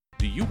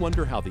Do you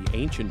wonder how the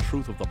ancient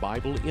truth of the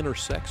Bible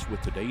intersects with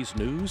today's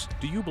news?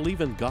 Do you believe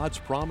in God's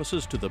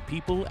promises to the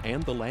people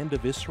and the land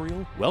of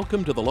Israel?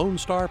 Welcome to the Lone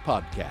Star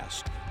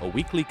Podcast, a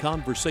weekly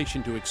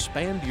conversation to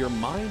expand your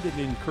mind and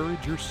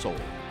encourage your soul.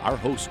 Our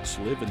hosts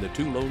live in the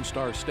two Lone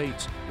Star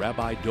states,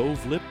 Rabbi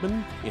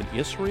Lipman in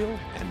Israel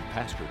and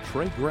Pastor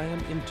Trey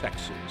Graham in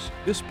Texas.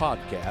 This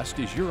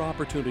podcast is your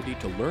opportunity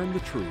to learn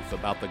the truth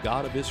about the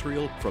God of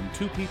Israel from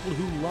two people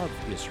who love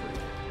Israel.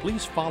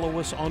 Please follow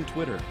us on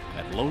Twitter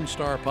at Lone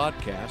Star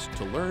Podcast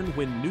to learn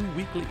when new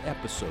weekly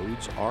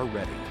episodes are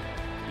ready.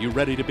 You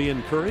ready to be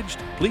encouraged?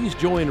 Please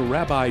join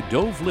Rabbi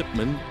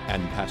Lipman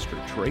and Pastor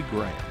Trey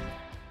Graham.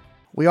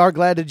 We are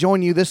glad to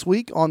join you this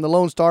week on the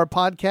Lone Star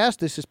Podcast.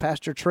 This is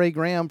Pastor Trey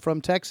Graham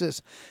from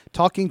Texas,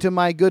 talking to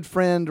my good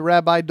friend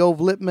Rabbi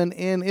Lipman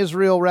in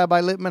Israel.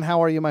 Rabbi Lipman,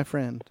 how are you, my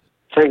friend?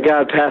 Thank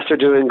God, Pastor.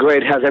 Doing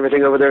great. How's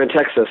everything over there in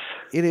Texas?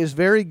 It is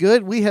very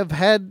good. We have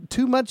had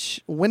too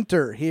much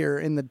winter here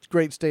in the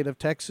great state of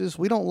Texas.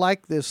 We don't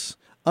like this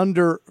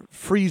under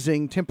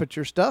freezing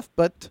temperature stuff,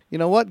 but you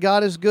know what?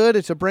 God is good.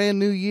 It's a brand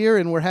new year,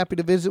 and we're happy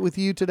to visit with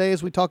you today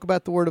as we talk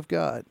about the Word of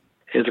God.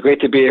 It's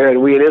great to be here.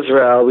 And we in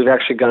Israel, we've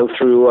actually gone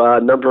through a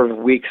number of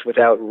weeks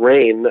without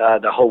rain,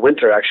 the whole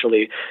winter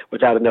actually,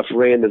 without enough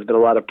rain. There's been a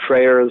lot of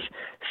prayers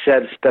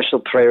said, special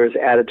prayers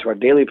added to our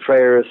daily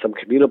prayers, some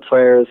communal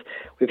prayers.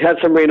 We've had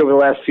some rain over the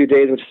last few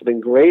days, which has been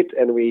great,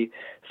 and we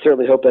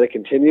certainly hope that it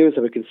continues,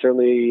 and we can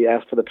certainly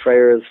ask for the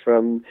prayers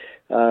from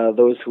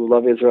those who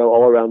love Israel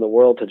all around the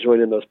world to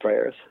join in those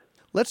prayers.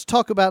 Let's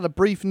talk about a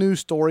brief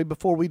news story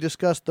before we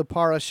discuss the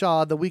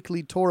Parashah, the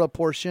weekly Torah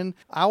portion.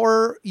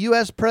 Our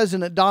U.S.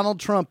 President Donald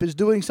Trump is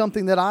doing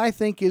something that I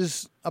think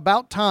is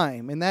about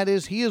time, and that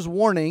is he is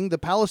warning the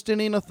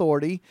Palestinian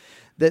Authority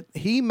that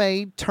he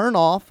may turn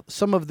off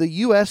some of the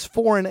U.S.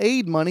 foreign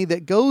aid money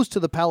that goes to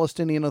the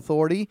Palestinian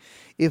Authority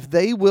if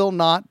they will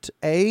not,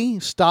 A,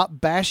 stop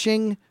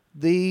bashing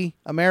the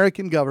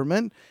American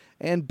government,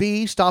 and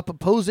B, stop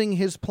opposing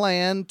his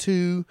plan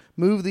to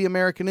move the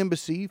American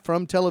embassy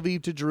from Tel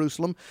Aviv to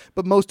Jerusalem.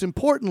 But most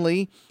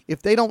importantly,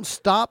 if they don't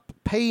stop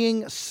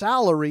paying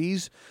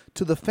salaries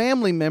to the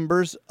family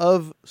members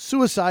of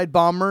suicide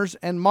bombers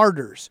and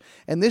martyrs.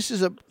 And this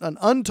is an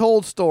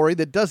untold story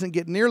that doesn't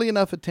get nearly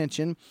enough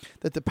attention,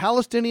 that the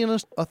Palestinian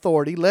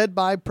Authority, led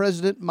by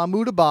President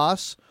Mahmoud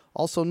Abbas,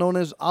 also known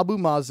as Abu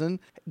Mazen,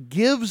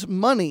 gives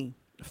money,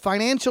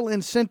 financial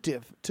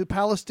incentive to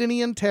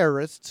Palestinian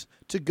terrorists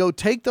to go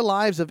take the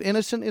lives of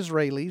innocent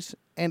Israelis,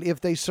 and if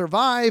they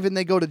survive and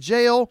they go to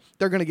jail,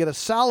 they're going to get a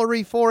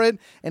salary for it,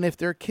 and if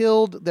they're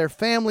killed, their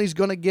family's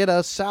going to get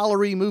a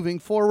salary moving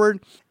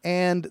forward,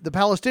 and the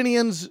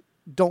Palestinians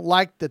don't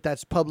like that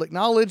that's public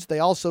knowledge. They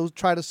also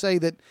try to say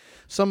that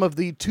some of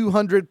the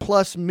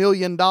 $200+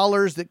 million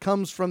that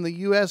comes from the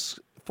U.S.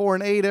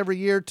 foreign aid every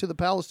year to the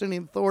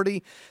Palestinian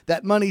Authority,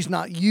 that money's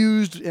not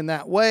used in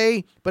that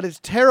way, but it's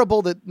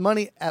terrible that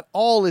money at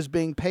all is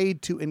being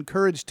paid to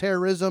encourage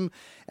terrorism.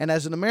 And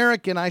as an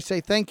American, I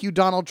say thank you,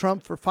 Donald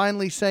Trump, for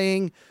finally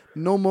saying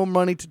no more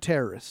money to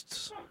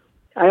terrorists.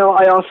 I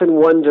often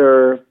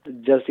wonder,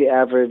 does the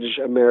average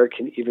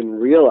American even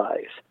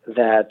realize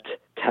that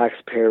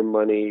taxpayer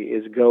money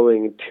is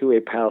going to a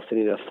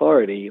Palestinian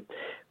Authority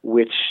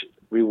which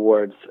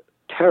rewards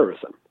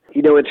terrorism?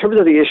 You know, in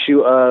terms of the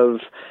issue of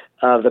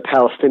the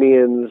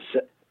Palestinians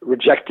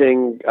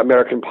rejecting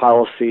American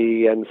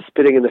policy and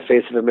spitting in the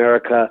face of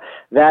America,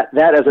 that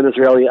as an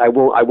Israeli, I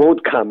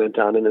won't comment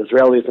on, and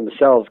Israelis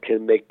themselves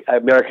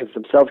Americans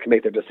themselves can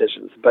make their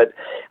decisions. But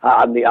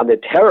on the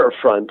terror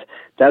front,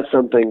 that's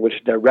something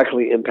which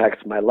directly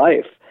impacts my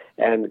life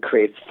and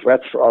creates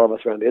threats for all of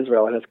us around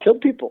Israel and has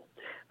killed people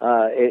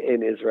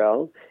in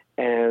Israel.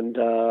 And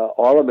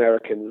all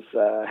Americans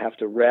have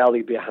to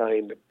rally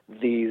behind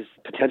these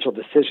potential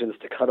decisions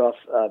to cut off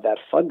that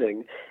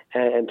funding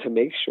and to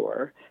make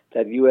sure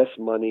that U.S.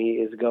 money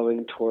is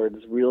going towards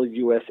real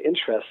U.S.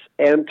 interests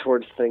and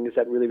towards things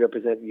that really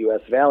represent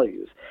U.S.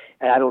 values.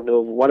 And I don't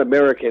know of one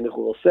American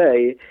who will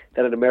say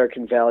that an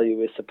American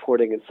value is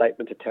supporting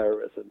incitement to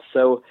terrorism.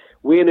 So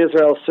we in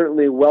Israel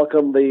certainly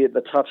welcome the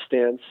tough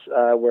stance.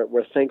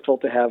 We're thankful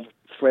to have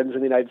friends in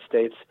the United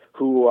States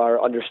who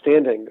are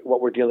understanding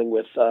what we're dealing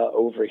with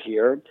over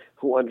here,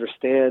 who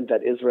understand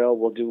that Israel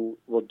will do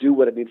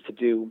what it needs to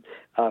do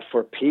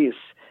for peace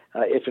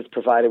if it's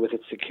provided with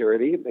its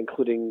security,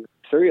 including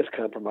serious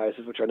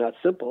compromises, which are not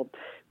simple.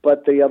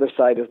 But the other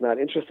side is not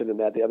interested in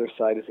that. The other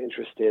side is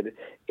interested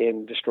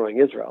in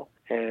destroying Israel,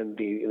 and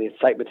the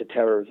incitement to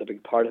terror is a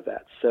big part of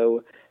that.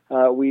 So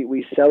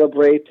we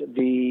celebrate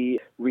the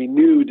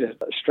renewed,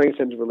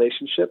 strengthened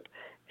relationship.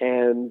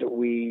 And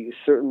we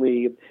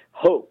certainly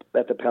hope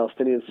that the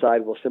Palestinian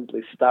side will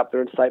simply stop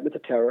their incitement to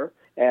terror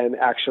and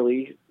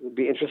actually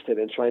be interested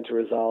in trying to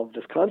resolve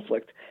this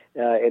conflict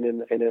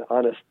in an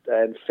honest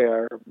and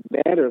fair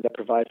manner that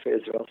provides for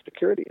Israel's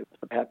security. If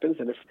that happens,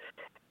 and if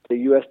the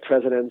U.S.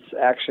 president's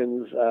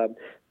actions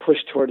push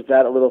towards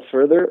that a little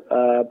further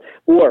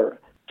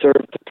or serve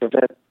to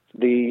prevent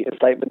the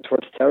incitement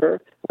towards terror,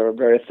 we're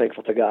very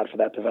thankful to God for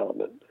that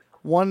development.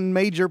 One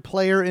major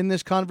player in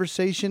this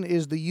conversation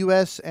is the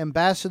U.S.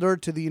 Ambassador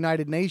to the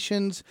United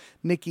Nations,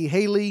 Nikki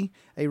Haley,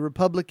 a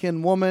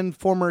Republican woman,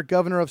 former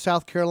governor of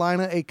South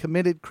Carolina, a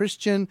committed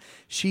Christian.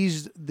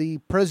 She's the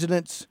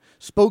president's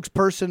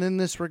spokesperson in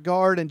this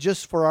regard. And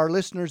just for our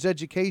listeners'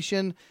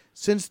 education,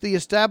 since the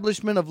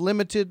establishment of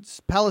limited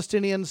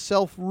Palestinian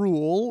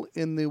self-rule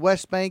in the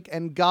West Bank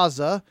and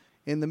Gaza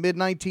in the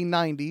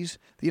mid-1990s,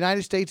 the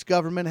United States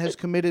government has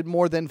committed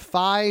more than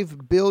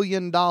 $5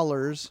 billion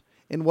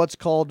in what's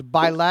called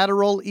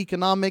bilateral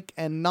economic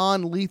and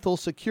non-lethal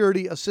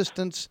security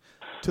assistance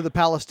to the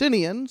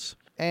Palestinians.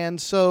 And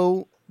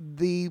so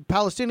the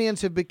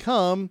Palestinians have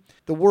become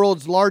the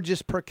world's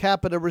largest per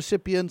capita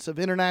recipients of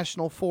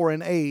international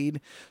foreign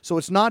aid. So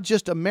it's not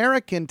just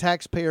American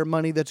taxpayer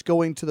money that's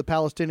going to the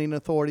Palestinian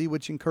Authority,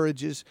 which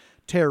encourages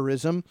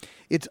terrorism.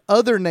 It's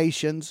other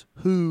nations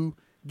who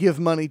give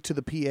money to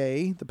the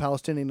PA, the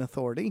Palestinian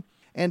Authority.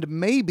 And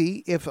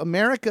maybe if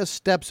America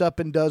steps up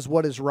and does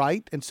what is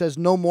right and says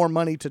no more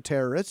money to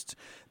terrorists,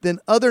 then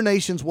other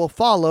nations will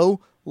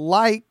follow,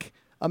 like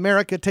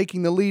America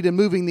taking the lead and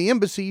moving the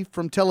embassy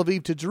from Tel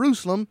Aviv to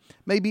Jerusalem.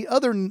 Maybe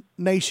other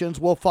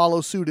nations will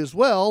follow suit as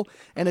well.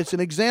 And it's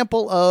an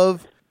example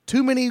of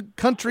too many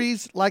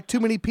countries, like too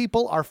many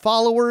people, are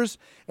followers.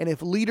 And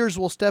if leaders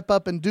will step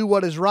up and do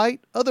what is right,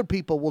 other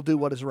people will do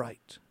what is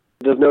right.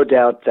 There's no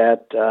doubt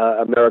that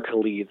America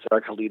leads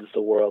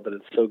the world, and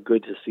it's so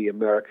good to see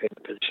America in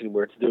a position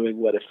where it's doing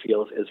what it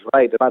feels is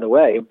right. And by the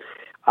way,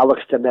 I'll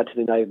extend that to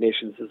the United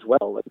Nations as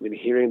well. I mean,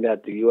 hearing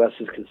that the U.S.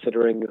 is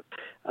considering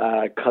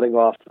cutting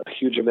off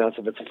huge amounts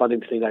of its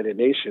funding to the United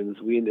Nations,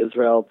 we in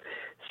Israel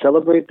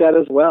celebrate that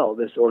as well.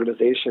 This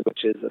organization,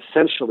 which is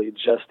essentially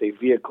just a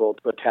vehicle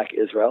to attack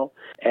Israel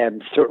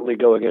and certainly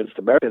go against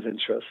America's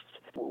interests.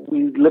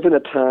 We live in a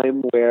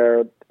time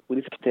where we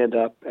need to stand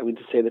up and we need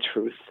to say the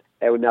truth,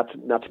 and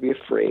not to be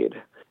afraid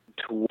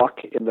to walk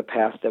in the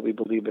path that we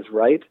believe is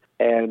right.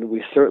 And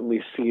we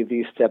certainly see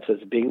these steps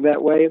as being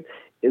that way.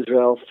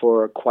 Israel,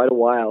 for quite a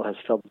while, has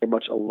felt very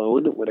much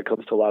alone when it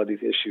comes to a lot of these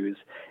issues.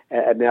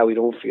 And now we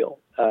don't feel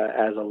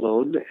as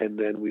alone, and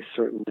then we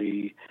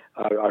certainly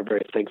are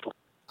very thankful.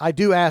 I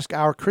do ask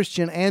our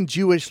Christian and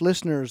Jewish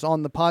listeners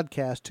on the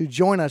podcast to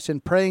join us in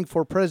praying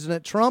for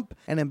President Trump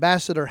and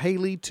Ambassador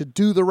Haley to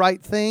do the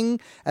right thing.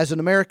 As an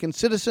American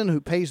citizen who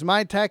pays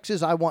my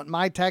taxes, I want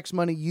my tax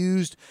money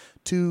used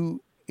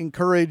to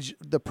encourage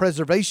the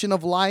preservation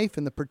of life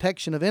and the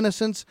protection of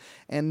innocence,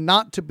 and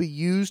not to be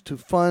used to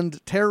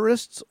fund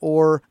terrorists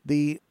or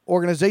the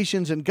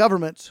organizations and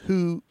governments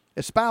who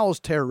espouse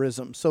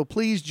terrorism. So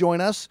please join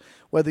us,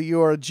 whether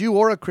you're a Jew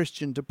or a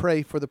Christian, to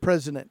pray for the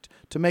president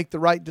to make the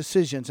right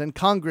decisions and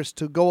Congress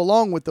to go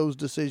along with those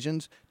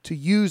decisions to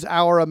use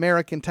our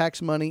American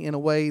tax money in a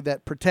way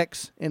that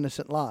protects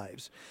innocent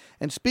lives.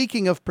 And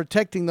speaking of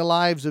protecting the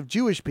lives of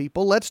Jewish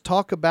people, let's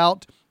talk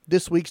about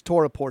this week's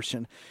Torah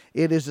portion.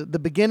 It is the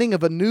beginning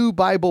of a new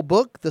Bible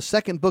book, the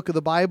second book of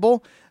the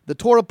Bible. The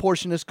Torah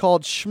portion is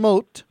called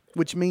Shmot,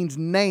 which means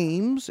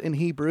names in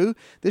Hebrew.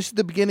 This is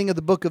the beginning of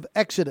the book of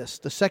Exodus,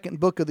 the second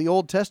book of the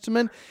Old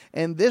Testament.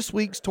 And this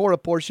week's Torah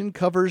portion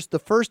covers the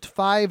first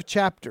 5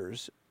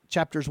 chapters,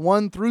 chapters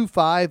 1 through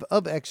 5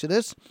 of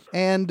Exodus.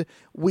 And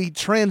we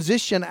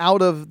transition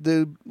out of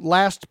the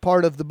last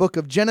part of the book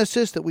of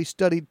Genesis that we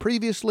studied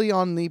previously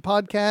on the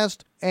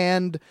podcast.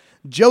 And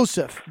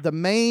Joseph, the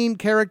main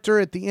character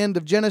at the end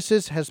of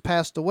Genesis, has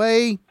passed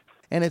away.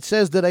 And it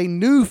says that a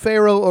new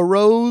Pharaoh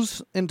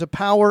arose into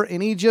power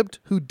in Egypt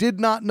who did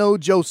not know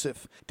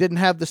Joseph, didn't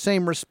have the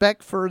same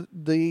respect for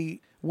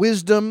the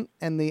wisdom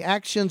and the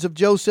actions of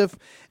Joseph.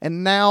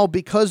 And now,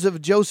 because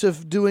of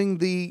Joseph doing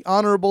the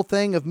honorable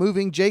thing of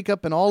moving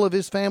Jacob and all of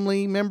his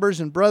family members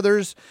and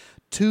brothers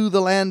to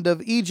the land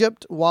of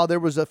Egypt, while there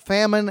was a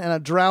famine and a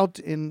drought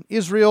in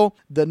Israel,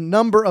 the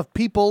number of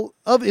people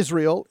of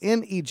Israel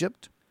in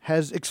Egypt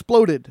has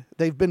exploded.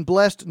 They've been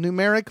blessed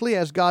numerically,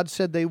 as God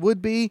said they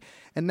would be.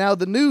 And now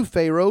the new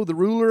Pharaoh, the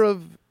ruler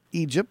of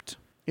Egypt,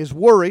 is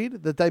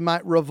worried that they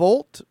might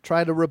revolt,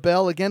 try to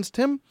rebel against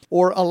him,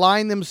 or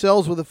align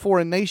themselves with a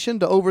foreign nation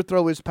to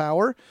overthrow his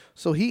power.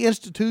 So he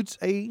institutes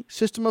a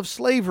system of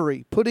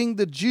slavery, putting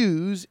the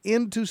Jews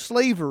into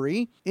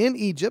slavery in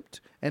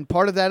Egypt. And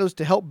part of that was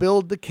to help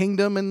build the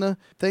kingdom and the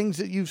things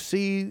that you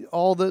see,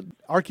 all the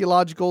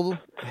archaeological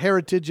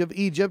heritage of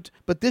Egypt.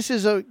 But this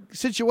is a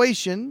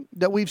situation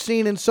that we've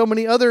seen in so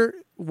many other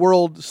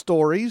world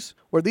stories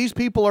where these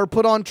people are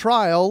put on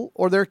trial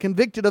or they're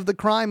convicted of the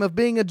crime of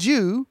being a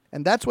Jew,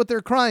 and that's what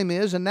their crime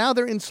is, and now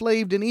they're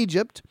enslaved in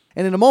Egypt.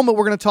 And in a moment,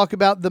 we're going to talk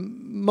about the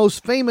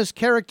most famous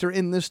character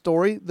in this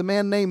story, the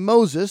man named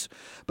Moses.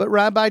 But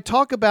Rabbi,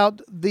 talk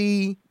about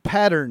the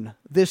pattern,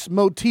 this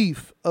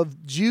motif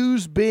of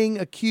Jews being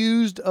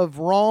accused of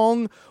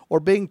wrong or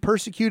being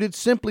persecuted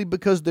simply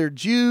because they're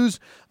Jews.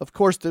 Of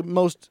course, the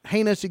most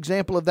heinous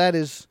example of that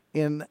is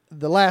in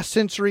the last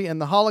century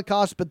and the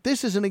Holocaust. But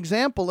this is an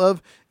example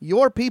of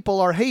your people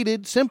are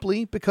hated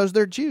simply because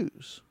they're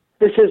Jews.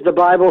 The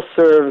Bible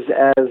serves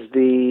as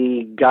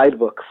the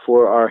guidebook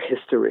for our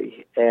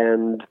history,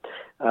 and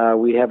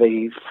we have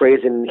a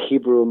phrase in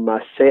Hebrew,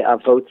 Maseh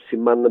Avot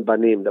Siman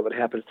Banim, that what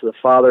happens to the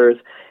fathers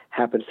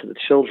happens to the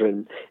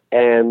children.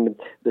 And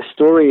the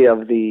story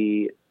of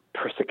the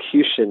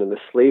persecution and the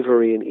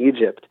slavery in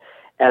Egypt,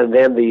 and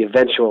then the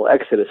eventual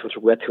Exodus, which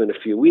we'll get to in a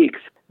few weeks,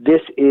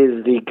 this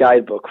is the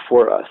guidebook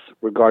for us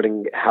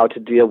regarding how to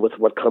deal with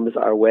what comes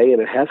our way,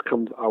 and it has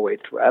come our way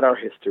throughout our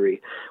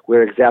history,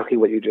 where exactly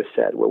what you just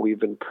said, where we've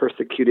been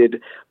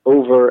persecuted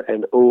over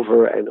and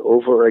over and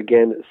over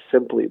again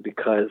simply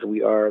because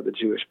we are the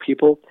Jewish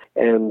people.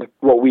 And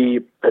what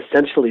we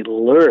essentially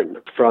learn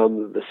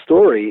from the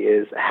story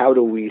is how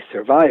do we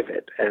survive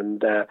it,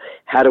 and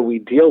how do we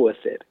deal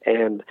with it.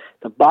 And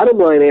the bottom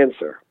line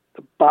answer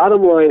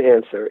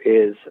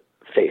is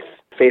faith.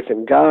 Faith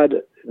in God,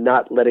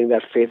 not letting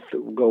that faith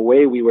go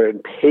away. We were in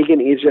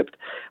pagan Egypt.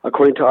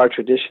 According to our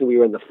tradition, we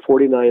were in the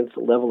 49th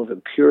level of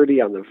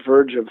impurity, on the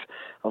verge of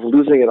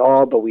losing it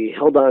all, but we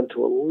held on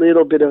to a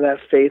little bit of that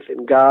faith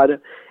in God,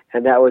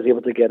 and that was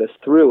able to get us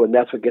through, and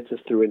that's what gets us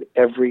through in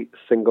every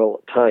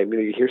single time.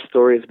 You hear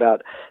stories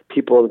about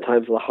people in the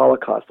times of the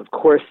Holocaust. Of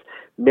course,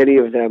 many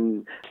of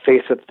them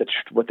faced with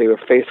what they were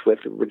faced with,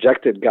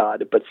 rejected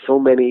God, but so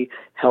many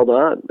held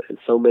on, and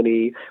so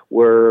many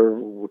were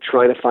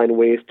trying to find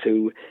ways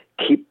to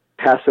keep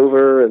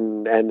Passover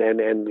and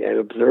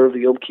observe the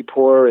Yom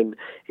Kippur and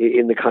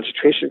in the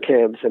concentration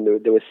camps, and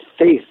there was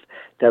faith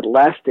that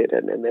lasted,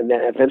 and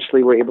that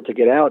eventually were able to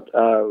get out,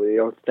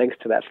 thanks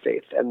to that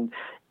faith. And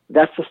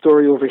that's the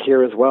story over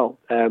here as well,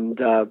 and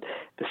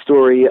the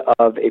story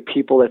of a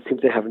people that seem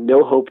to have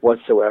no hope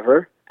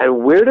whatsoever.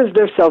 And where does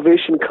their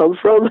salvation come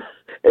from?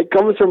 It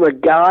comes from a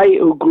guy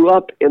who grew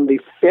up in the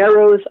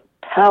Pharaoh's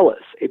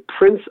palace, a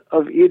prince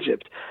of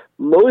Egypt,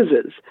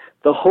 Moses,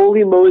 the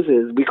holy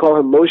Moses. We call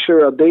him Moshe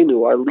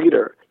Rabbeinu, our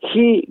leader.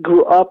 He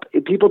grew up,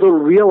 people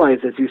don't realize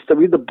this. You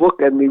read the book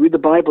and you read the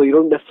Bible, you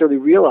don't necessarily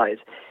realize.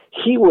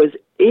 He was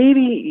 80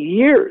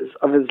 years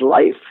of his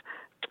life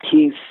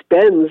he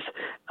spends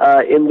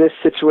in this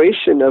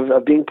situation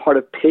of being part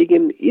of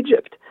pagan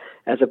Egypt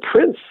as a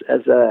prince,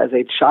 as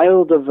a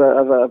child of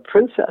a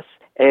princess.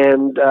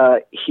 And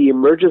he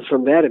emerges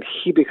from that, and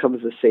he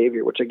becomes the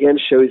Savior, which again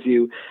shows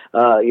you,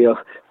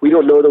 we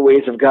don't know the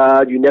ways of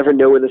God. You never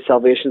know where the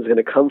salvation is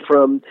going to come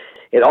from.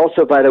 It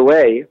also, by the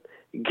way,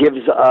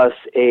 gives us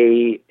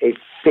a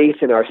faith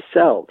in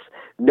ourselves.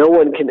 No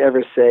one can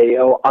ever say,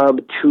 "Oh, I'm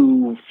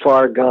too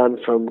far gone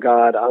from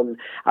God.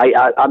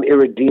 I'm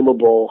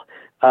irredeemable."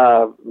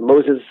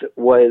 Moses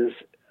was,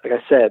 like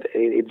I said,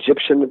 an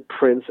Egyptian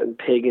prince in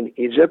pagan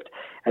Egypt,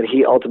 and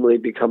he ultimately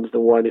becomes the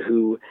one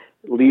who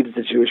leads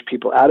the Jewish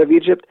people out of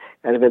Egypt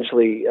and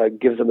eventually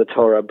gives them the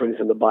Torah, brings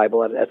them the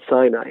Bible at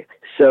Sinai.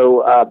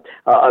 So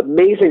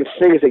amazing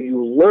things that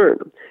you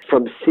learn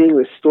from seeing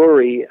the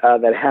story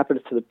that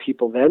happens to the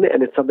people then,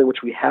 and it's something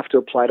which we have to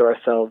apply to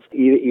ourselves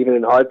even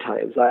in our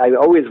times. I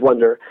always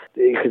wonder,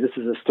 because this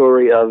is a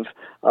story of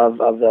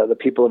the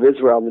people of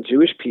Israel and the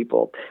Jewish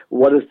people,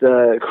 what does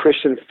the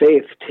Christian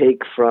faith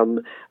take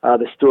from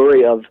the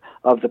story of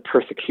the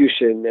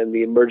persecution and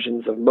the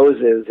emergence of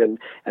Moses and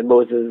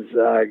Moses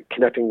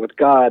connecting with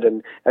God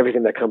and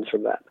everything that comes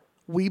from that?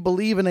 We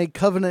believe in a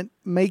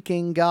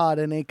covenant-making God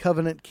and a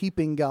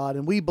covenant-keeping God,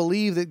 and we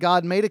believe that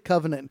God made a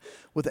covenant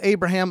with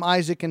Abraham,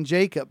 Isaac, and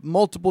Jacob,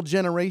 multiple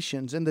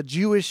generations, and the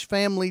Jewish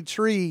family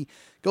tree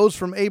goes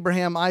from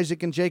Abraham,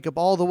 Isaac, and Jacob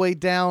all the way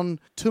down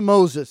to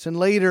Moses, and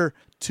later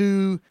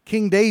to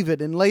King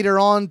David, and later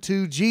on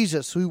to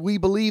Jesus, who we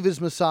believe is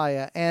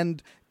Messiah.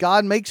 And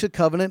God makes a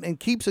covenant and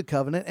keeps a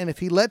covenant, and if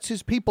he lets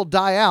his people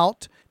die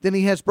out, then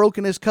he has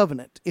broken his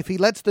covenant. If he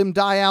lets them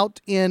die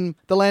out in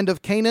the land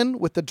of Canaan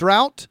with the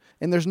drought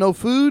and there's no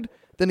food,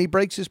 then he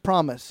breaks his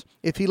promise.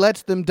 If he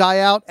lets them die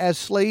out as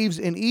slaves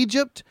in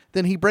Egypt,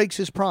 then he breaks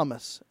his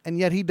promise. And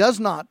yet he does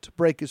not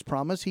break his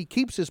promise. He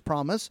keeps his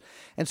promise.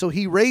 And so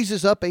he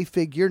raises up a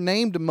figure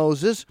named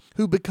Moses,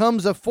 who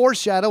becomes a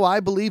foreshadow, I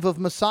believe, of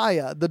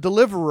Messiah, the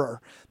deliverer,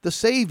 the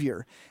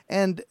Savior.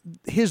 And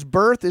his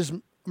birth is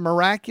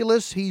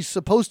miraculous. He's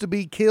supposed to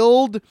be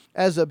killed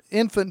as an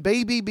infant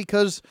baby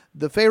because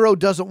the Pharaoh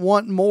doesn't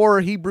want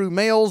more Hebrew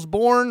males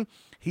born.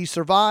 He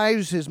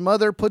survives. His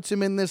mother puts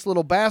him in this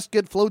little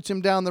basket, floats him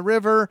down the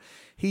river.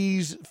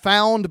 He's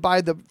found by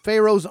the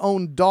Pharaoh's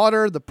own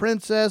daughter, the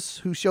princess,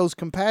 who shows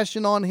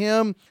compassion on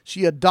him.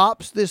 She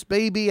adopts this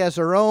baby as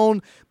her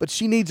own, but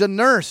she needs a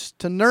nurse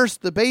to nurse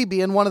the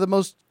baby. And one of the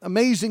most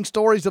amazing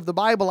stories of the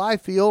Bible, I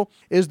feel,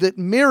 is that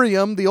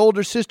Miriam, the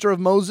older sister of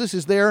Moses,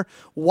 is there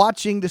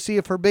watching to see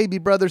if her baby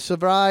brother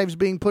survives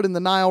being put in the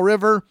Nile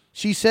River.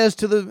 She says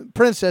to the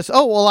princess,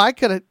 "Oh, well, I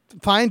could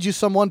find you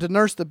someone to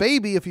nurse the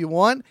baby if you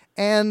want."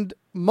 And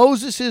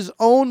Moses'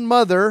 own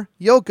mother,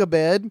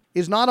 Jochebed,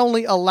 is not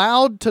only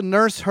allowed to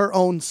nurse her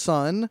own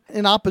son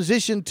in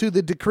opposition to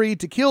the decree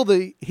to kill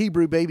the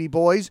Hebrew baby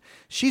boys,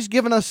 she's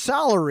given a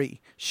salary.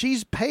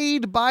 She's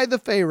paid by the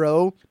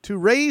Pharaoh to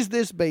raise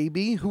this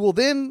baby, who will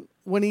then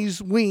when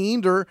he's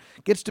weaned or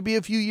gets to be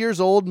a few years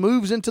old,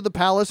 moves into the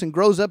palace and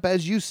grows up,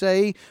 as you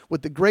say,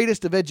 with the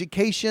greatest of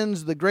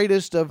educations, the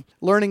greatest of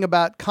learning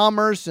about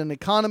commerce and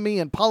economy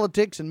and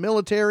politics and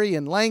military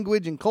and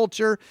language and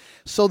culture,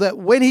 so that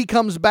when he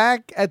comes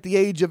back at the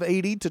age of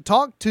 80 to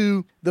talk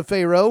to the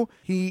Pharaoh,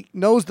 he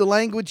knows the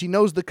language, he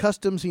knows the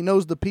customs, he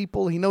knows the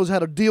people, he knows how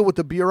to deal with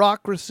the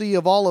bureaucracy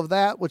of all of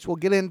that, which we'll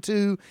get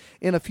into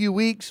in a few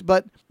weeks.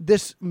 But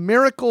this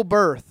miracle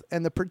birth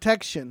and the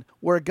protection,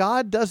 where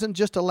God doesn't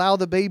just allow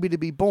the baby to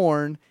be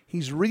born,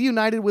 he's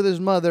reunited with his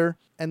mother,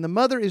 and the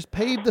mother is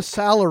paid the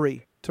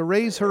salary to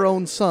raise her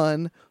own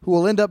son, who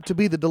will end up to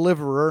be the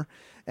deliverer.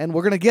 And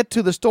we're going to get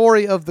to the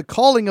story of the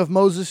calling of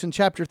Moses in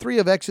chapter 3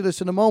 of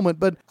Exodus in a moment,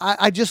 but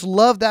I just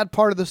love that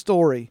part of the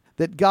story,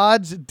 that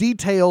God's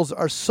details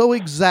are so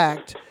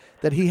exact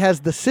that he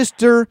has the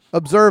sister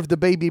observe the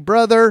baby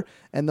brother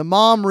and the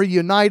mom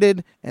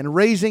reunited and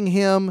raising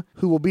him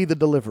who will be the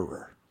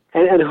deliverer.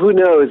 And who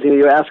knows,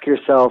 you ask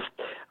yourself,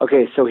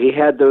 okay, so he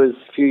had those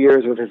few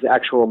years with his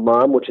actual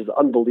mom, which is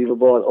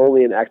unbelievable, and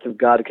only an act of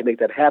God can make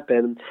that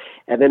happen.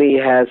 And then he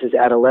has his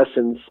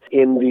adolescence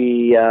in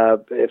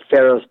the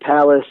Pharaoh's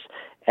palace,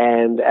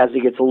 and as he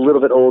gets a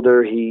little bit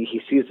older,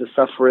 he sees the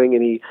suffering,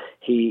 and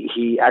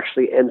he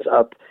actually ends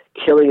up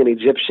killing an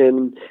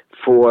Egyptian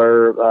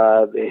for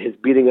his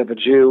beating of a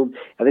Jew,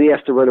 and then he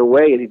has to run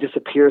away, and he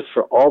disappears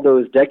for all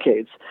those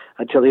decades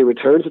until he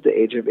returns at the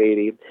age of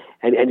 80.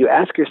 And you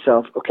ask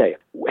yourself, okay,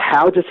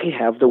 how does he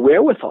have the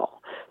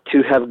wherewithal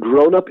to have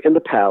grown up in the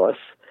palace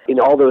in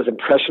all those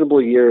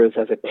impressionable years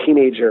as a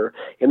teenager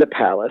in the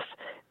palace,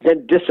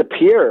 then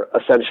disappear,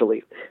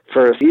 essentially,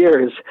 for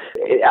years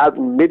out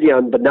in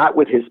Midian, but not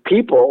with his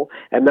people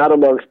and not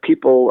amongst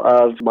people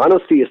of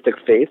monotheistic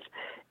faith,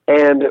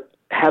 and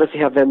how does he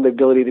have then the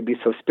ability to be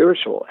so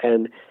spiritual?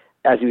 And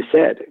as you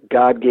said,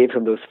 God gave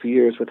him those few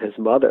years with his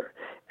mother,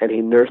 and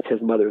he nursed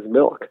his mother's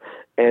milk.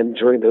 And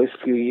during those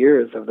few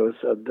years of those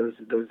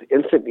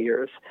infant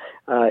years,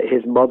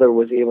 his mother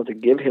was able to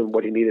give him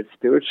what he needed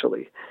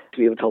spiritually to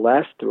be able to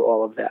last through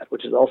all of that,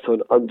 which is also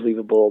an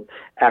unbelievable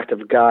act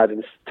of God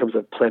in terms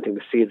of planting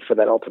the seeds for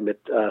that ultimate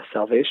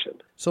salvation.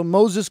 So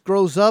Moses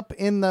grows up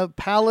in the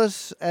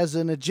palace as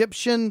an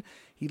Egyptian.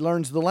 He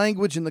learns the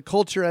language and the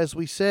culture, as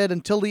we said,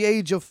 until the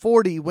age of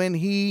 40, when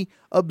he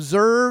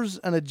observes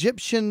an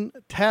Egyptian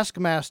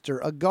taskmaster,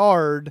 a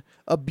guard,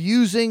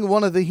 abusing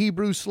one of the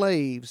Hebrew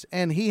slaves.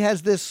 And he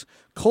has this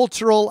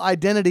cultural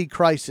identity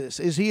crisis.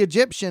 Is he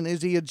Egyptian?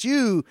 Is he a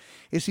Jew?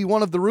 Is he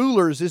one of the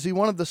rulers? Is he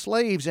one of the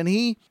slaves? And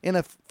he, in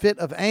a fit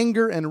of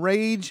anger and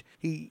rage,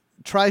 he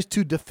tries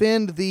to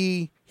defend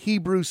the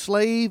Hebrew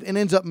slave and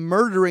ends up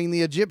murdering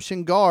the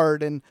Egyptian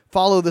guard. And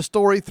follow the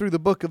story through the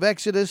book of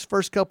Exodus,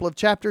 first couple of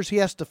chapters. He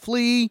has to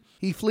flee.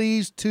 He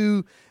flees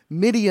to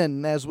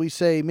Midian, as we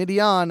say,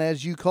 Midian,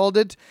 as you called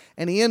it,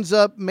 and he ends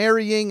up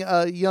marrying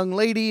a young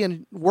lady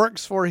and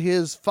works for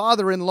his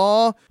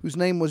father-in-law, whose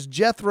name was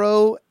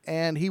Jethro,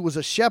 and he was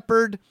a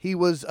shepherd. He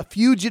was a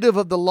fugitive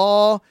of the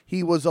law.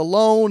 He was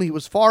alone. He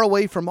was far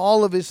away from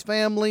all of his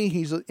family.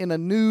 He's in a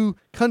new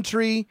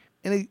country,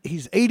 and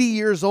he's 80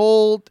 years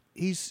old.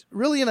 He's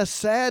really in a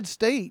sad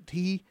state.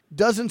 He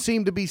doesn't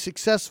seem to be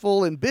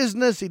successful in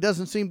business. He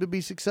doesn't seem to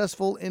be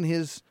successful in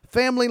his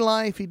family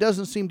life. He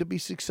doesn't seem to be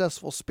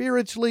successful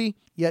spiritually,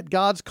 yet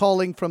God's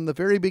calling from the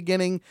very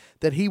beginning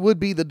that he would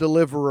be the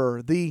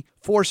deliverer, the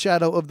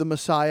foreshadow of the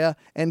Messiah.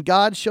 And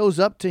God shows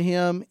up to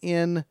him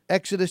in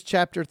Exodus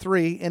chapter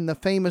 3 in the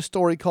famous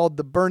story called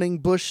the burning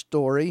bush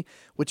story,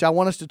 which I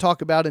want us to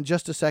talk about in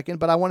just a second.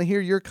 But I want to hear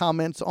your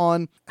comments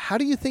on, how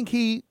do you think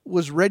he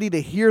was ready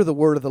to hear the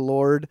word of the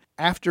Lord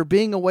after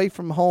being away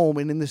from home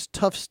and in this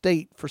tough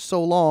state for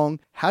so long?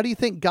 How do you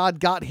think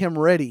God got him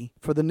ready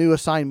for the new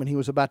assignment he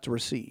was about to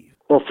receive?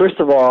 Well, first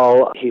of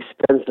all, he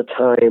spends the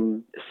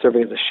time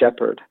serving as a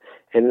shepherd.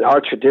 And in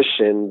our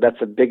tradition,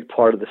 that's a big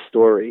part of the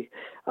story.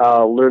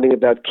 Learning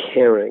about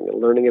caring,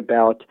 learning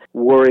about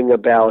worrying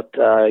about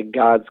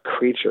God's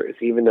creatures,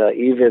 even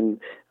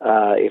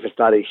if it's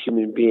not a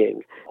human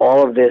being.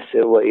 All of this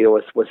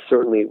was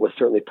certainly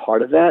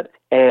part of that.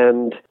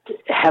 And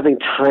having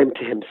time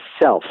to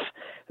himself.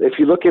 If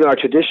you look in our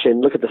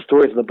tradition, look at the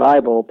stories of the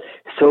Bible,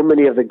 so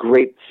many of the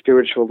great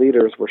spiritual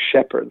leaders were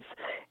shepherds.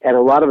 And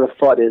a lot of the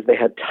thought is they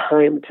had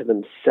time to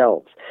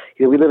themselves.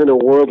 We live in a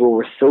world where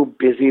we're so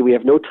busy, we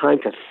have no time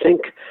to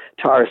think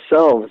to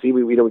ourselves. We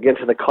get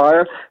into the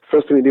car,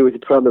 first thing we do is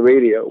put on the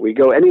radio. We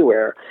go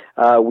anywhere.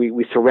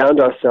 We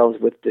surround ourselves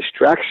with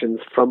distractions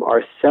from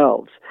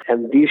ourselves.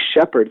 And these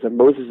shepherds, and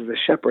Moses as a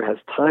shepherd, has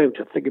time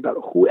to think about,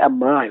 who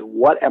am I?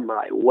 What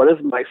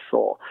is my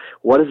soul?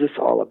 What is this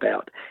all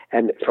about?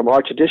 And from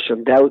our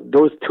tradition,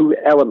 those two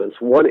elements,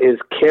 one is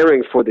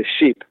caring for the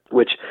sheep,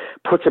 which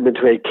puts him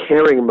into a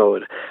caring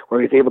mode,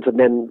 where he's able to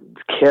then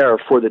care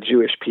for the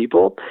Jewish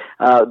people,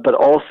 but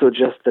also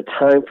just the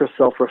time for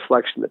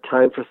self-reflection, the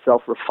time for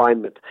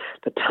self-refinement,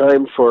 the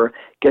time for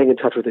getting in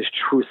touch with his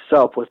true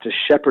self, what the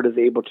shepherd is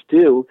able to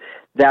do.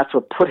 That's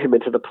what put him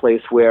into the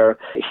place where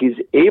he's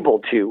able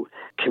to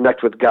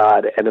connect with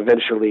God and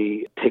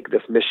eventually take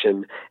this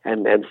mission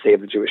and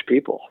save the Jewish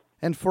people.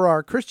 And for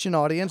our Christian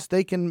audience,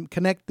 they can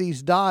connect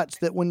these dots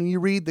that when you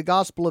read the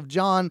Gospel of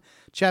John,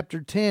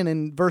 chapter 10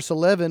 and verse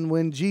 11,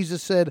 when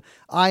Jesus said,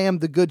 I am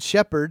the good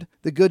shepherd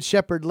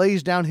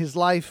lays down his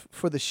life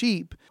for the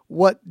sheep.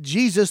 What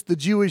Jesus, the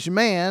Jewish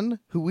man,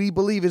 who we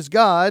believe is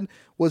God,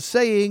 was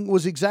saying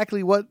was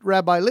exactly what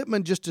Rabbi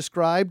Lipman just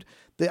described,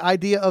 the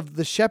idea of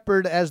the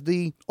shepherd as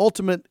the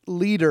ultimate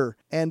leader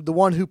and the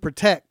one who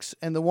protects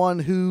and the one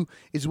who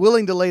is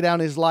willing to lay down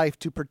his life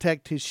to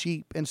protect his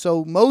sheep. And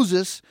so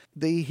Moses,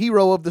 the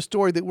hero of the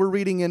story that we're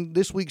reading in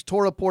this week's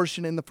Torah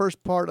portion in the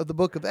first part of the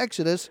book of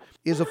Exodus,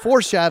 is a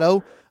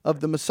foreshadow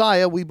of the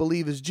Messiah we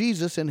believe is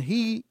Jesus, and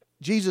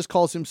Jesus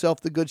calls himself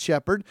the Good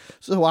Shepherd,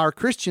 so our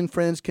Christian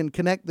friends can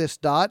connect this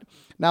dot.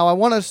 Now, I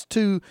want us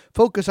to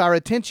focus our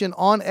attention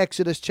on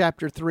Exodus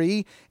chapter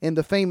 3 in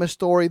the famous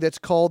story that's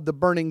called the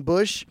burning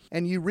bush.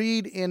 And you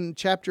read in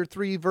chapter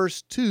 3,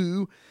 verse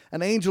 2,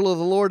 an angel of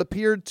the Lord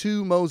appeared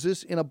to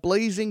Moses in a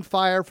blazing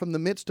fire from the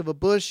midst of a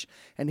bush,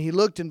 and he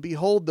looked, and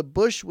behold, the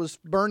bush was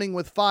burning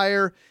with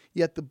fire,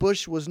 yet the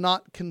bush was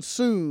not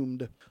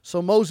consumed. So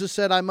Moses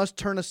said, I must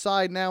turn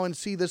aside now and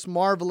see this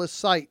marvelous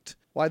sight,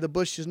 why the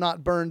bush is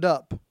not burned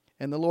up.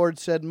 And the Lord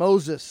said,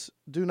 Moses,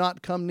 do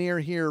not come near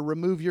here.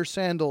 Remove your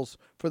sandals,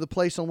 for the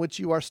place on which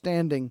you are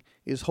standing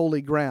is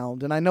holy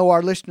ground. And I know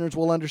our listeners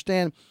will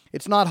understand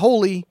it's not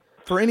holy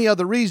for any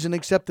other reason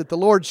except that the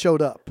Lord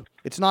showed up.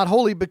 It's not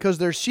holy because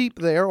there's sheep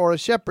there or a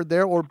shepherd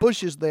there or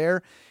bushes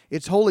there.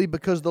 It's holy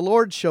because the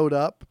Lord showed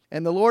up.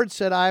 And the Lord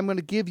said, I'm going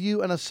to give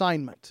you an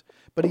assignment.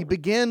 But he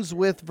begins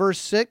with verse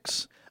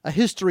 6, a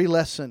history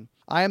lesson.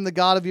 I am the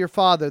God of your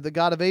father, the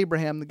God of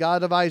Abraham, the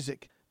God of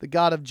Isaac, the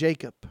God of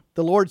Jacob.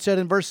 The Lord said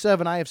in verse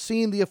 7, I have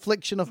seen the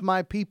affliction of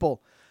my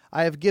people.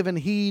 I have given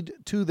heed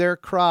to their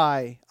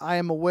cry. I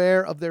am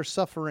aware of their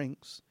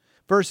sufferings.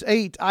 Verse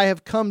 8, I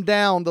have come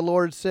down, the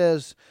Lord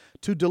says,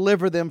 to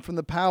deliver them from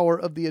the power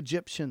of the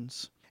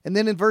Egyptians. And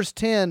then in verse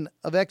 10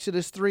 of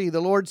Exodus 3,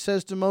 the Lord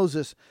says to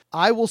Moses,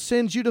 I will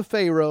send you to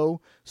Pharaoh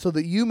so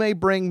that you may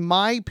bring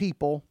my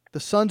people,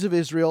 the sons of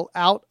Israel,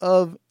 out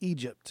of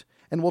Egypt.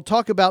 And we'll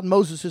talk about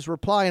Moses'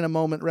 reply in a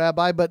moment,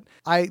 Rabbi, but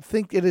I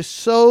think it is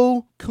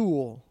so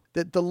cool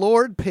that the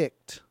Lord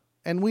picked,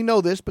 and we know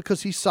this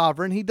because he's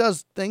sovereign, he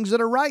does things that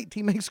are right,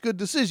 he makes good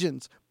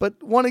decisions.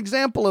 But one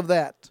example of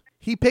that,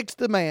 he picks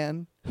the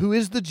man who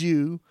is the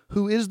Jew,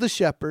 who is the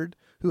shepherd,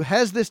 who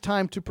has this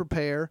time to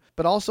prepare,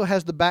 but also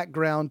has the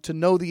background to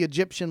know the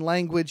Egyptian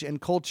language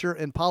and culture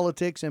and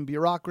politics and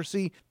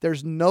bureaucracy.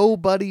 There's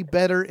nobody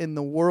better in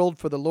the world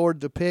for the Lord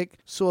to pick.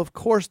 So of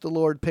course the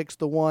Lord picks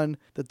the one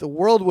that the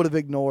world would have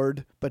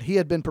ignored, but he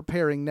had been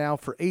preparing now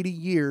for 80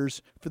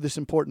 years for this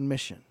important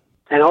mission.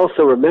 And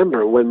also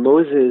remember, when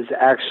Moses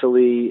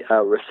actually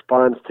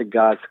responds to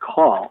God's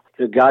call,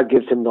 God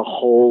gives him the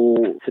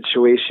whole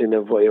situation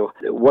of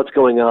what's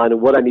going on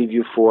and what I need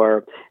you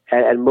for.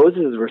 And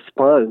Moses'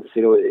 response,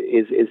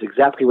 is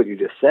exactly what you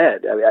just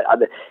said.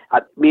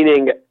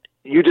 Meaning,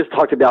 you just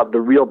talked about the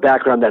real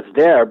background that's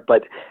there,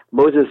 but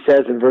Moses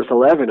says in verse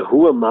 11,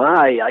 who am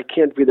I? I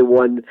can't be the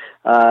one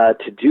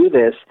to do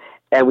this.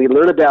 And we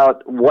learn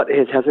about what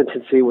his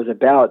hesitancy was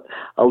about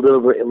a little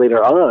bit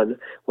later on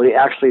when he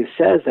actually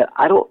says that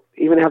I don't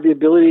even have the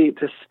ability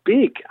to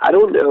speak. I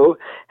don't know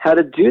how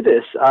to do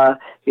this.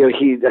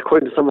 He,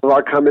 according to some of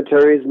our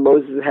commentaries,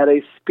 Moses had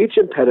a speech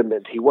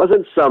impediment. He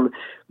wasn't some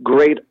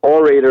great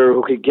orator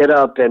who could get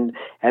up and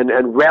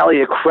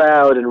rally a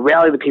crowd and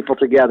rally the people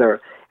together.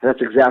 And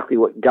that's exactly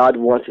what God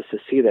wants us to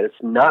see, that it's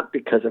not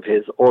because of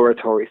his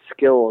oratory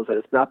skills, that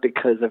it's not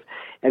because of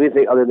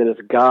anything other than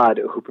it's God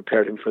who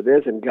prepared him for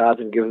this, and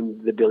God's given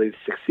him the ability to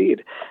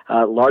succeed,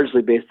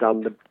 largely based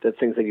on the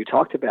things that you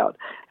talked about.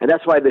 And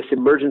that's why this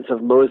emergence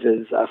of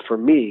Moses, for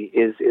me,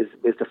 is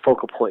the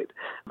focal point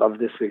of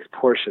this week's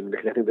portion,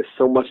 because I think there's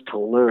so much to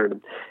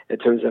learn in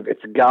terms of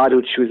it's God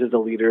who chooses the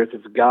leaders,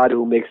 it's God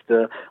who makes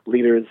the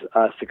leaders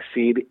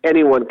succeed.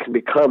 Anyone can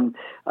become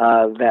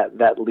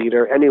that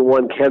leader.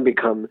 Anyone can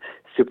become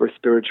super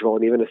spiritual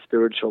and even a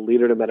spiritual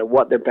leader, no matter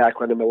what their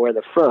background, no matter where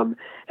they're from,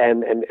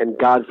 and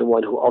God's the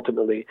one who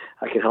ultimately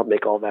can help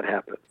make all that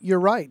happen. You're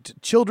right.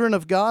 Children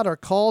of God are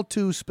called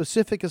to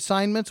specific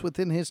assignments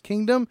within his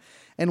kingdom,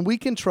 and we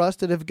can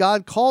trust that if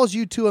God calls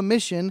you to a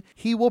mission,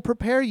 he will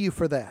prepare you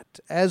for that.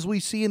 As we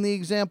see in the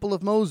example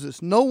of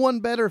Moses, no one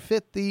better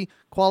fit the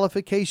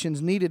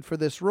qualifications needed for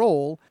this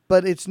role,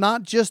 but it's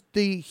not just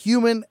the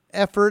human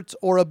efforts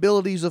or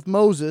abilities of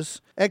Moses.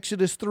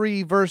 Exodus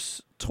 3,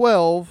 verse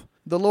 12,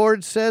 the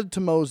Lord said to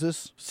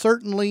Moses,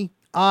 certainly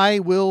I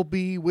will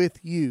be with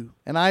you.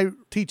 And I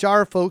teach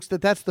our folks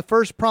that that's the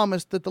first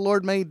promise that the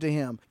Lord made to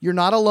him. You're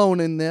not alone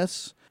in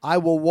this. I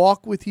will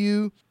walk with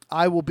you.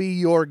 I will be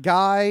your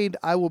guide.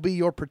 I will be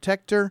your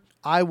protector.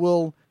 I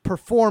will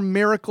perform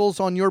miracles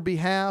on your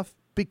behalf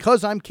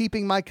because I'm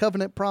keeping my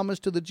covenant promise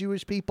to the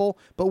Jewish people.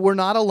 But we're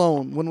not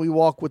alone when we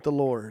walk with the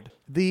Lord.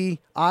 The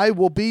I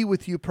will be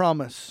with you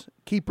promise.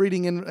 Keep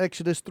reading in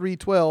Exodus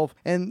 3:12,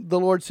 and the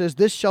Lord says,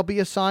 this shall be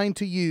a sign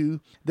to you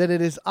that it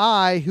is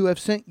I who have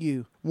sent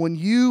you. When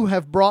you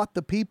have brought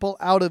the people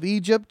out of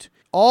Egypt,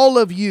 all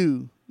of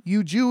you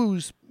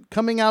Jews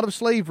coming out of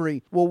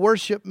slavery will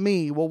worship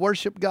me, will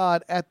worship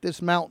God at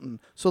this mountain.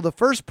 So the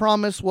first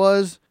promise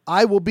was,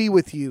 I will be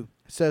with you,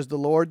 says the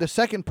Lord. The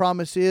second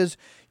promise is,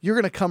 you're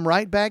going to come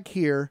right back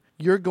here.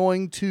 You're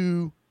going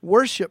to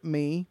worship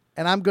me,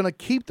 and I'm going to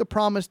keep the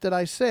promise that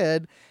I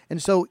said.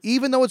 And so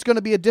even though it's going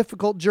to be a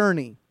difficult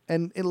journey,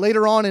 and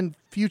later on in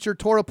future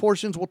Torah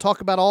portions, we'll talk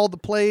about all the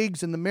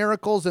plagues and the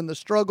miracles and the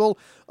struggle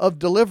of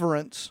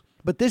deliverance.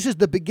 But this is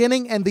the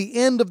beginning and the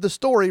end of the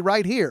story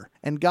right here.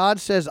 And God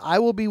says, I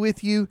will be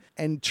with you,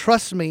 and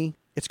trust me,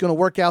 it's going to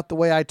work out the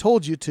way I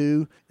told you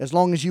to, as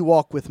long as you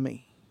walk with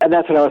me. And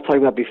that's what I was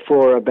talking about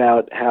before,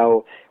 about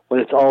how when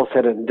it's all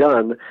said and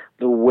done,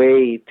 the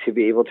way to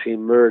be able to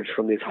emerge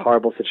from these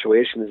horrible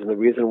situations, and the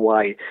reason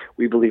why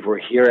we believe we're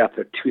here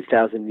after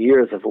 2,000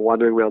 years of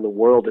wandering around the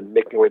world and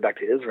making our way back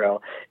to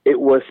Israel,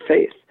 it was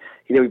faith.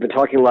 You know, we've been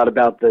talking a lot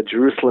about the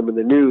Jerusalem in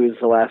the news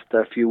the last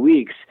few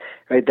weeks,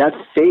 right? That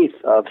faith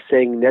of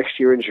saying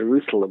next year in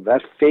Jerusalem,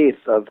 that faith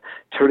of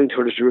turning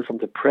towards Jerusalem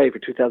to pray for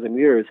 2,000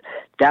 years,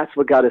 that's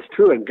what got us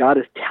through. And God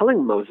is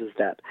telling Moses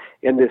that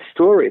in this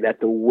story, that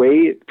the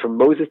way for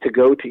Moses to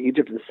go to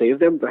Egypt and save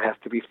them, there has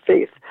to be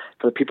faith.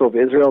 For the people of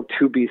Israel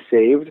to be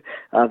saved,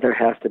 there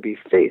has to be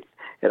faith.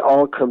 It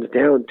all comes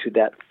down to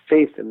that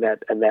faith and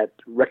that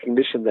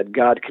recognition that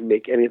God can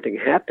make anything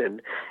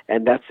happen,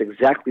 and that's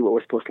exactly what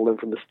we're supposed to learn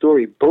from the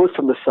story, both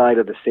from the side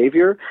of the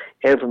Savior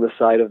and from the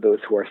side of those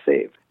who are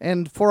saved.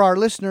 And for our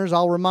listeners,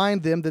 I'll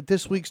remind them that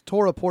this week's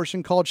Torah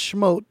portion called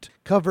Shemot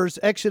covers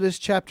Exodus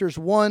chapters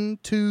 1,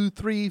 2,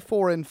 3,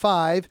 4, and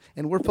 5,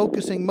 and we're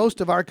focusing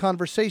most of our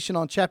conversation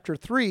on chapter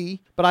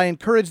 3, but I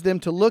encourage them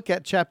to look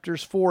at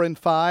chapters 4 and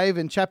 5,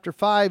 and chapter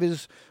 5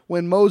 is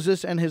when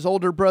Moses and his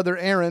older brother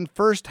Aaron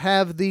first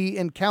have the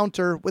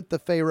encounter with the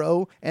Pharaoh,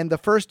 and the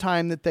first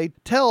time that they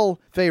tell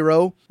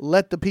Pharaoh,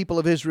 let the people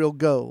of Israel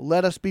go,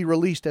 let us be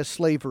released as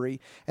slavery.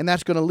 And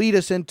that's going to lead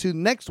us into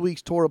next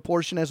week's Torah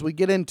portion as we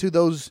get into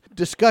those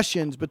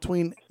discussions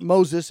between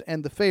Moses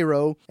and the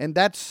Pharaoh, and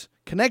that's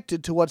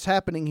connected to what's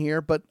happening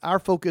here, but our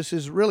focus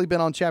has really been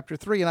on chapter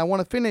 3, and I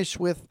want to finish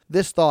with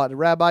this thought.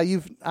 Rabbi,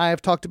 I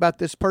have talked about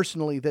this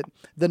personally, that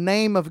the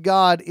name of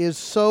God is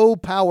so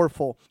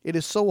powerful, it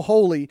is so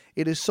holy,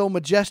 it is so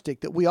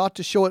majestic that we ought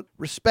to show it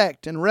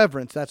respect and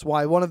reverence. That's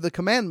why one of the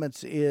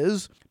commandments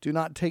is, do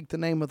not take the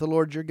name of the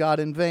Lord your God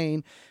in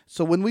vain.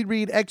 So when we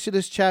read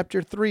Exodus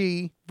chapter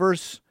 3,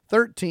 verse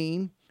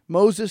 13,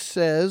 Moses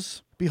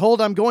says,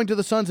 Behold, I'm going to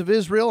the sons of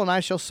Israel, and I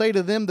shall say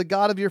to them, the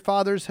God of your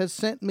fathers has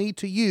sent me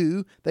to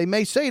you. They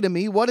may say to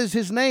me, what is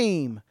his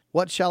name?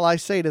 What shall I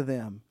say to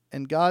them?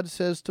 And God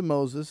says to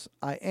Moses,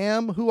 I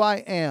am who I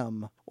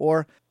am,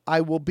 or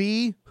I will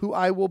be who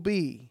I will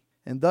be.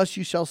 And thus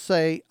you shall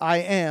say, I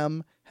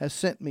am has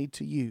sent me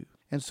to you.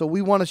 And so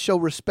we want to show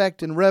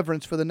respect and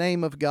reverence for the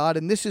name of God.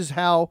 And this is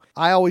how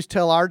I always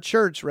tell our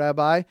church,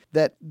 Rabbi,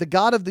 that the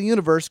God of the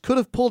universe could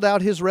have pulled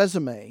out his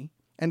resume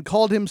and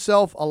called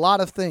himself a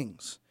lot of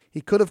things. He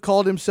could have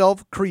called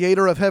himself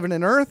creator of heaven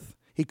and earth.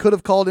 He could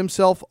have called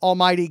himself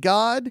Almighty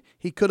God.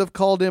 He could have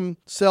called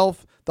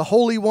himself the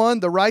Holy One,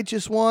 the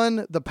Righteous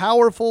One, the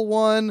Powerful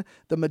One,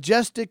 the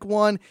Majestic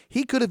One.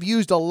 He could have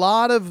used a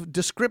lot of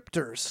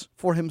descriptors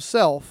for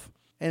himself.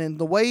 And in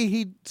the way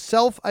he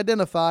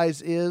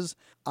self-identifies is,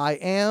 I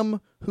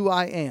am who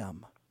I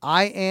am.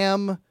 I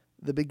am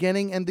the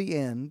beginning and the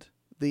end,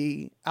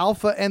 the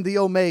Alpha and the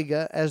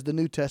Omega, as the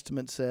New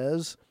Testament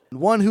says,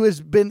 one who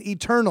has been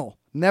eternal,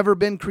 never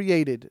been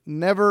created,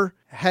 never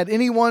had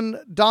anyone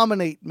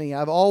dominate me.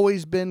 I've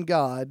always been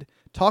God.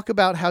 Talk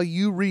about how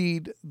you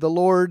read the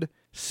Lord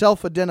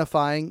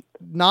self-identifying,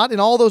 not in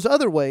all those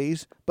other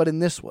ways, but in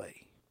this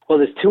way. Well,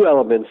 there's two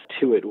elements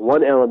to it.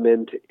 One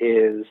element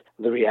is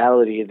the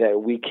reality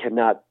that we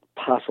cannot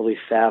possibly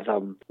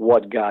fathom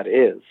what God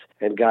is.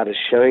 And God is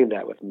sharing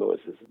that with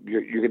Moses.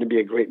 You're going to be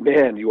a great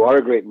man. You are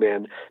a great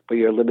man, but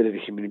you're a limited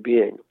human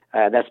being.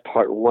 That's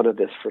part one of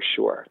this for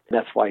sure. And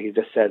that's why he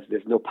just says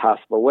there's no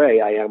possible way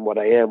I am what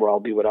I am or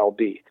I'll be what I'll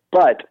be.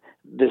 But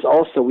there's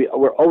also,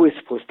 we're always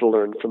supposed to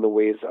learn from the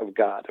ways of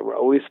God, and we're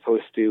always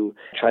supposed to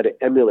try to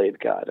emulate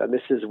God. And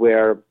this is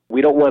where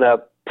we don't want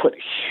to put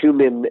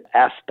human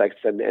aspects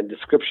and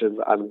descriptions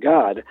on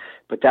God,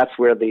 but that's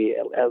where the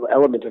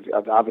element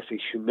of obviously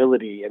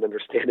humility and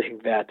understanding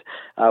that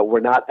we're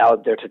not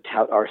out there to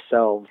tout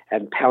ourselves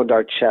and pound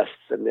our chests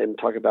and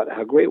talk about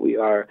how great we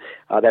are.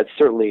 That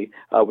certainly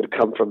would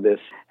come from this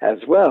as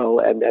well.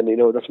 And you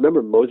know, let's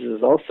remember, Moses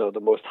is also the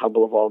most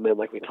humble of all men,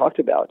 like we talked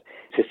about.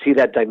 To see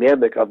that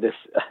dynamic of this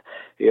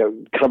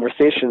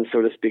conversation,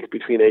 so to speak,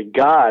 between a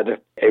God,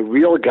 a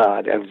real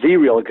God, and the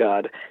real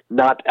God,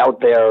 not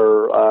out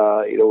there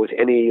with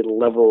any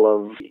level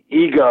of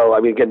ego.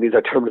 I mean, again, these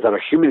are terms that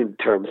are human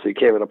terms, so you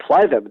can't even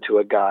apply them to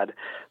a God.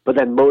 But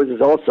then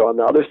Moses also on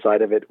the other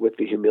side of it with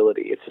the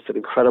humility. It's just an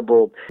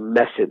incredible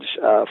message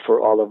for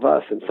all of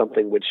us, and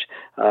something which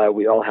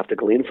we all have to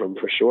glean from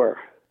for sure.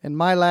 And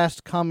my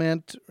last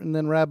comment, and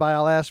then Rabbi,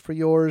 I'll ask for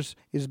yours,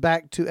 is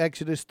back to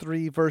Exodus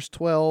 3, verse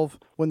 12,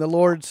 when the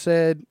Lord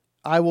said,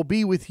 I will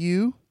be with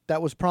you.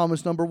 That was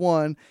promise number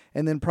 1.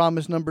 And then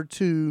promise number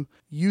 2,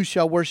 you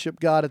shall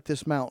worship God at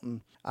this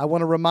mountain. I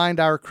want to remind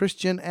our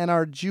Christian and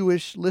our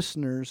Jewish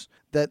listeners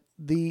that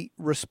the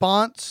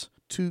response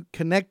to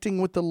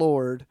connecting with the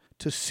Lord,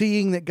 to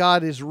seeing that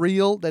God is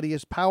real, that He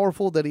is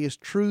powerful, that He is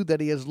true,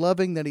 that He is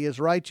loving, that He is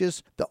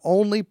righteous, the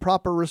only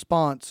proper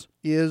response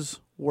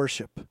is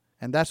worship.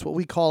 And that's what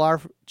we call our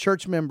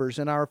church members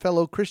and our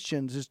fellow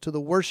Christians, is to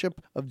the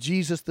worship of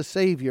Jesus the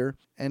Savior.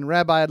 And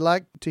Rabbi, I'd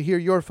like to hear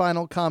your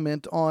final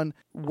comment on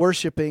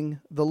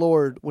worshiping the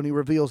Lord when He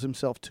reveals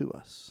Himself to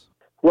us.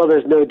 Well,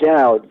 there's no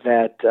doubt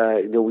that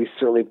we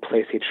certainly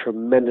place a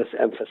tremendous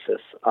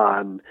emphasis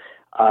on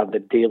the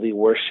daily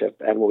worship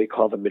and what we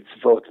call the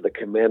mitzvot, the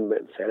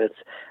commandments, and it's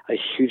a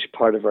huge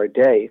part of our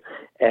day,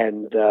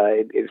 and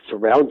it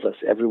surrounds us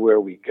everywhere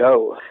we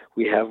go.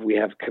 We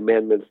have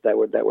commandments that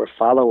we're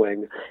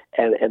following,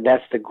 and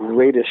that's the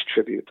greatest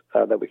tribute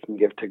that we can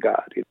give to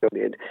God.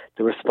 And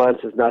the response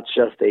is not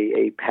just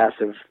a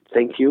passive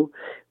thank you,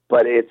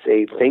 but it's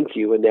a thank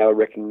you and now a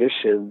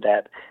recognition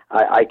that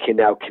I can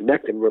now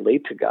connect and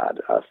relate to God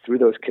through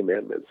those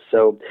commandments.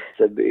 So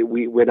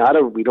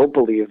we don't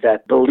believe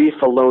that belief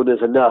alone is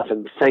enough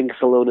and thanks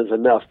alone is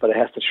enough, but it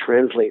has to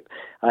translate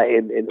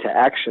into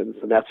actions,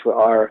 and that's where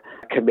our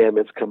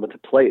commandments come into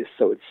place.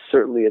 So it's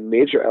certainly a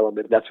major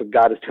element. That's what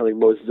God is telling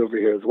Moses over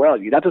here as well.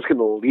 You're not just going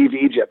to leave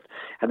Egypt,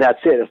 and that's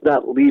it. It's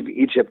not leave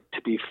Egypt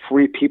to be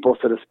free people,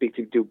 so to speak,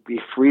 to be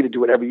free to do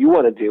whatever you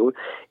want to do.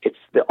 It's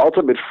the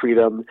ultimate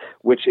freedom,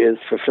 which is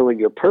fulfilling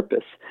your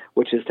purpose,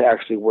 which is to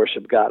actually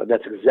worship God. And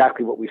that's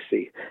exactly what we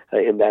see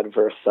in that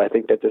verse. So I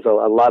think that there's a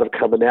lot of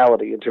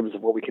commonality in terms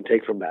of what we can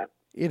take from that.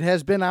 It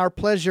has been our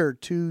pleasure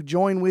to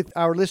join with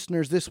our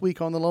listeners this week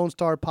on the Lone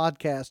Star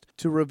Podcast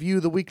to review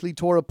the weekly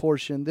Torah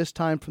portion, this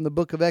time from the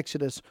book of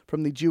Exodus,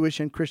 from the Jewish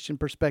and Christian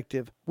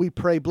perspective. We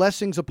pray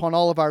blessings upon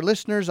all of our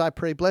listeners. I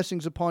pray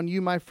blessings upon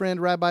you, my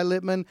friend, Rabbi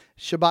Lipman.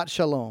 Shabbat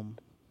Shalom.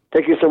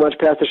 Thank you so much,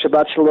 Pastor.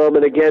 Shabbat Shalom.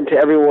 And again, to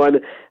everyone,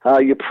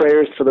 your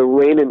prayers for the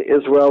rain in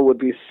Israel would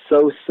be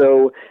so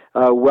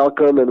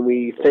welcome. And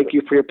we thank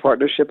you for your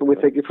partnership, and we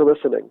thank you for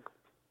listening.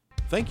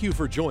 Thank you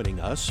for joining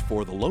us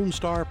for the Lone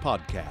Star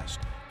Podcast.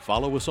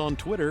 Follow us on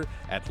Twitter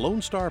at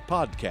Lone Star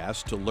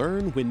Podcast to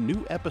learn when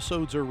new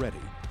episodes are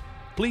ready.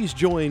 Please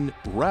join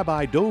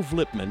Rabbi Dov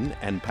Lipman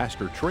and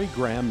Pastor Trey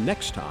Graham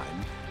next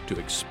time to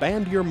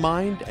expand your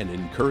mind and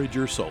encourage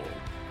your soul.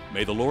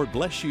 May the Lord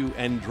bless you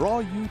and draw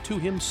you to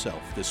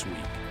Himself this week.